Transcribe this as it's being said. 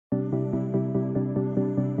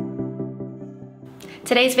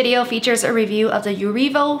Today's video features a review of the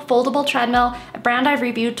Urevo Foldable Treadmill, a brand I've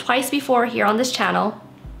reviewed twice before here on this channel.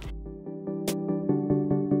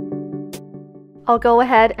 I'll go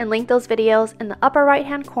ahead and link those videos in the upper right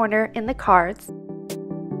hand corner in the cards.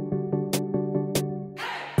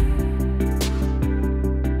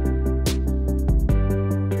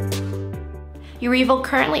 Urevo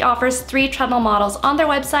currently offers 3 treadmill models on their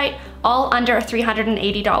website, all under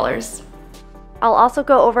 $380. I'll also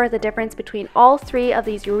go over the difference between all 3 of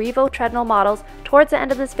these Urevo treadmill models towards the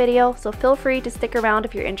end of this video, so feel free to stick around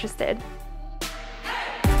if you're interested.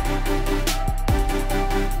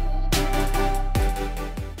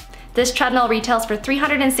 This treadmill retails for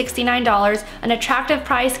 $369, an attractive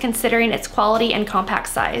price considering its quality and compact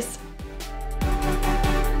size.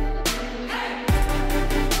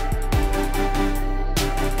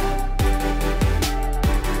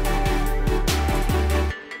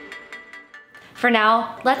 For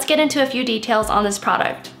now, let's get into a few details on this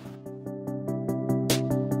product.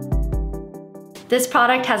 This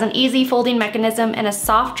product has an easy folding mechanism and a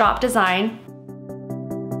soft drop design.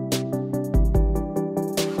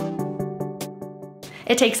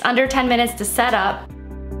 It takes under 10 minutes to set up.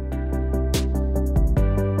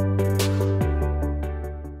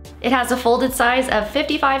 It has a folded size of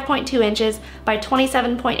 55.2 inches by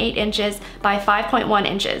 27.8 inches by 5.1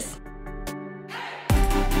 inches.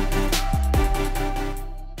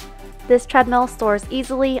 This treadmill stores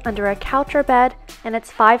easily under a couch or bed, and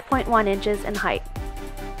it's 5.1 inches in height.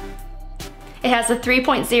 It has a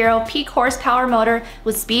 3.0 peak horsepower motor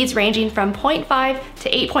with speeds ranging from 0.5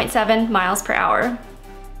 to 8.7 miles per hour.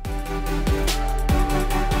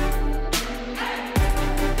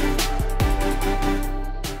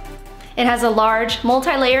 It has a large,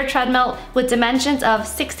 multi-layer treadmill with dimensions of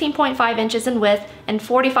 16.5 inches in width and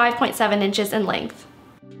 45.7 inches in length.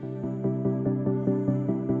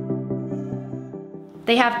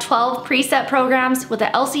 They have 12 preset programs with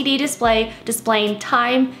an LCD display displaying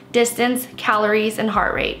time, distance, calories, and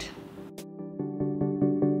heart rate.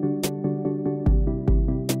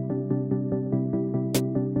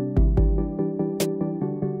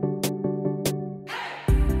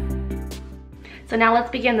 So now let's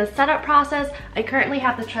begin the setup process. I currently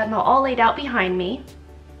have the treadmill all laid out behind me.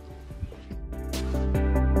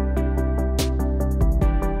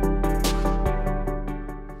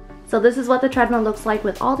 So this is what the treadmill looks like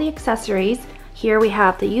with all the accessories. Here we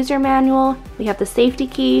have the user manual, we have the safety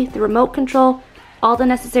key, the remote control, all the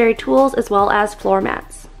necessary tools, as well as floor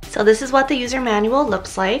mats. So this is what the user manual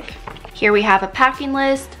looks like. Here we have a packing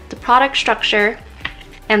list, the product structure,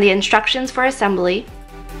 and the instructions for assembly.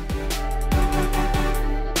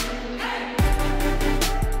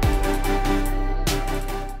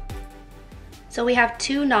 So we have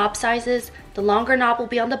 2 knob sizes. The longer knob will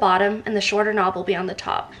be on the bottom and the shorter knob will be on the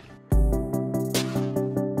top.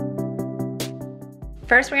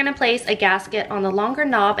 First, we're going to place a gasket on the longer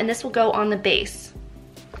knob, and this will go on the base.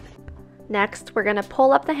 Next, we're going to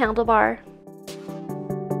pull up the handlebar.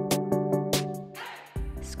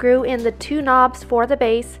 Screw in the 2 knobs for the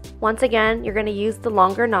base. Once again, you're going to use the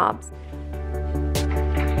longer knobs.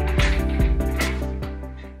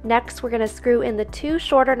 Next, we're going to screw in the 2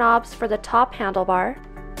 shorter knobs for the top handlebar.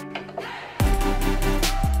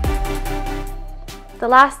 The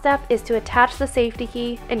last step is to attach the safety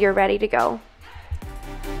key, and you're ready to go.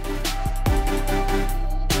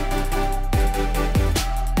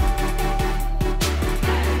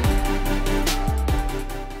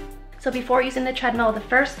 So before using the treadmill the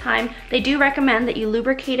first time, they do recommend that you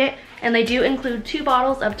lubricate it, and they do include 2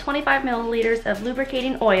 bottles of 25 milliliters of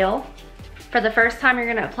lubricating oil. For the first time, you're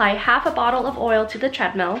going to apply half a bottle of oil to the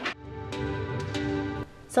treadmill.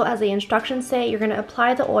 So as the instructions say, you're going to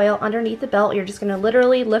apply the oil underneath the belt. You're just going to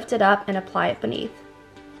literally lift it up and apply it beneath.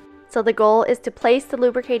 So the goal is to place the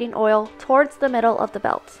lubricating oil towards the middle of the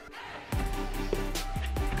belt.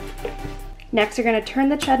 Next, you're going to turn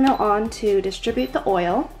the treadmill on to distribute the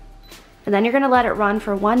oil, and then you're going to let it run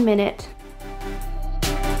for 1 minute.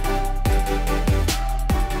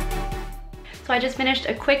 So I just finished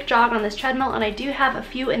a quick jog on this treadmill, and I do have a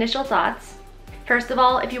few initial thoughts. First of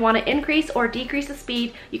all, if you want to increase or decrease the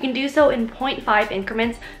speed, you can do so in 0.5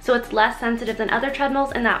 increments, so it's less sensitive than other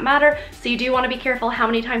treadmills in that matter. So you do want to be careful how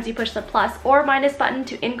many times you push the plus or minus button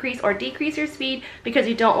to increase or decrease your speed, because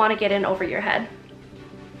you don't want to get in over your head.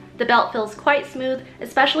 The belt feels quite smooth,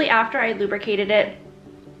 especially after I lubricated it.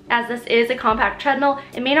 As this is a compact treadmill,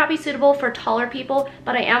 it may not be suitable for taller people,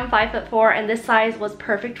 but I am 5'4", and this size was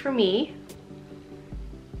perfect for me.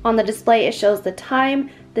 On the display, it shows the time,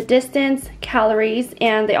 the distance, calories,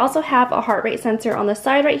 and they also have a heart rate sensor on the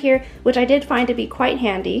side right here, which I did find to be quite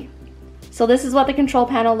handy. So this is what the control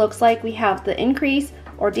panel looks like. We have the increase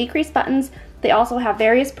or decrease buttons. They also have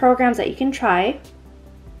various programs that you can try.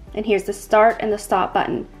 And here's the start and the stop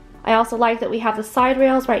button. I also like that we have the side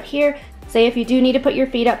rails right here. Say if you do need to put your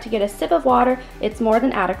feet up to get a sip of water, it's more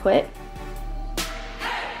than adequate.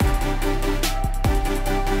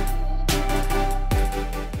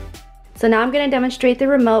 So now I'm going to demonstrate the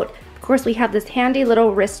remote. Of course, we have this handy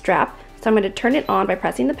little wrist strap. So I'm going to turn it on by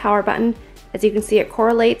pressing the power button. As you can see, it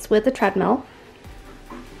correlates with the treadmill.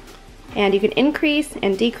 And you can increase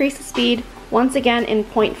and decrease the speed once again in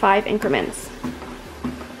 0.5 increments.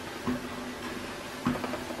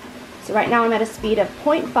 So right now I'm at a speed of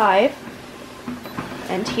 0.5,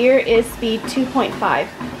 and here is speed 2.5,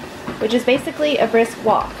 which is basically a brisk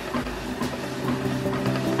walk.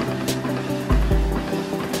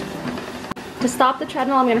 To stop the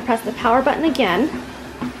treadmill, I'm going to press the power button again,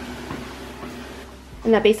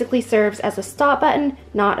 and that basically serves as a stop button,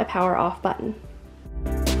 not a power off button.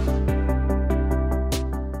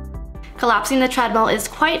 Collapsing the treadmill is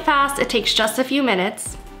quite fast. It takes just a few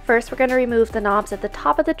minutes. First, we're going to remove the knobs at the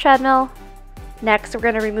top of the treadmill. Next, we're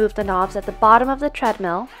going to remove the knobs at the bottom of the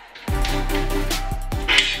treadmill.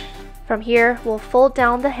 From here, we'll fold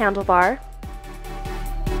down the handlebar.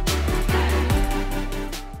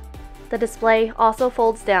 The display also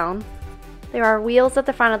folds down. There are wheels at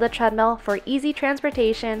the front of the treadmill for easy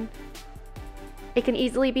transportation. It can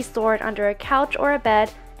easily be stored under a couch or a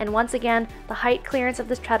bed, and once again, the height clearance of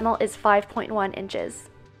this treadmill is 5.1 inches.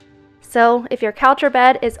 So if your couch or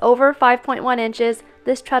bed is over 5.1 inches,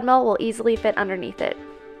 this treadmill will easily fit underneath it.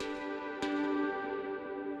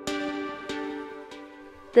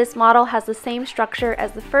 This model has the same structure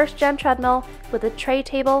as the first gen treadmill with a tray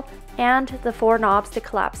table and the 4 knobs to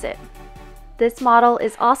collapse it. This model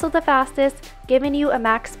is also the fastest, giving you a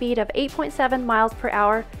max speed of 8.7 miles per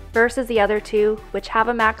hour versus the other two, which have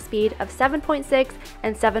a max speed of 7.6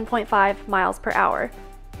 and 7.5 miles per hour.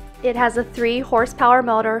 It has a 3 horsepower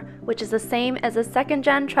motor, which is the same as a second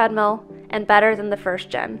gen treadmill and better than the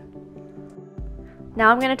first gen.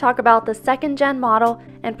 Now I'm going to talk about the second gen model,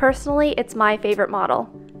 and personally it's my favorite model.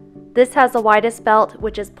 This has the widest belt,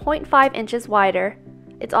 which is 0.5 inches wider.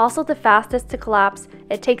 It's also the fastest to collapse.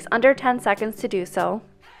 It takes under 10 seconds to do so.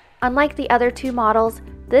 Unlike the other 2 models,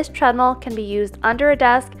 this treadmill can be used under a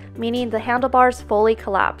desk, meaning the handlebars fully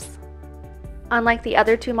collapse. Unlike the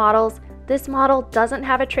other 2 models, this model doesn't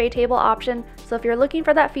have a tray table option, so if you're looking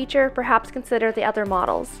for that feature, perhaps consider the other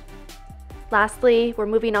models. Lastly, we're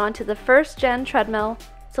moving on to the first gen treadmill.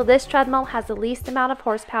 So this treadmill has the least amount of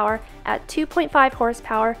horsepower at 2.5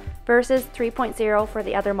 horsepower versus 3.0 for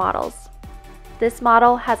the other models. This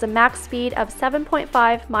model has a max speed of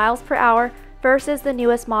 7.5 miles per hour versus the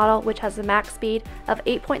newest model, which has a max speed of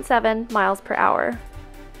 8.7 miles per hour.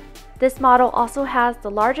 This model also has the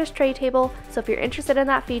largest tray table, so if you're interested in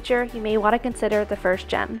that feature, you may want to consider the first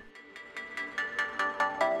gen.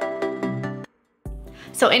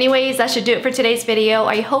 So anyways, that should do it for today's video.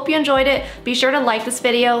 I hope you enjoyed it. Be sure to like this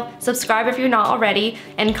video, subscribe if you're not already,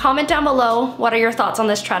 and comment down below what are your thoughts on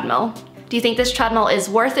this treadmill. Do you think this treadmill is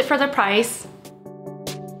worth it for the price?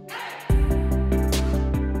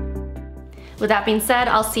 With that being said,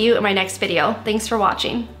 I'll see you in my next video. Thanks for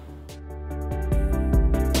watching.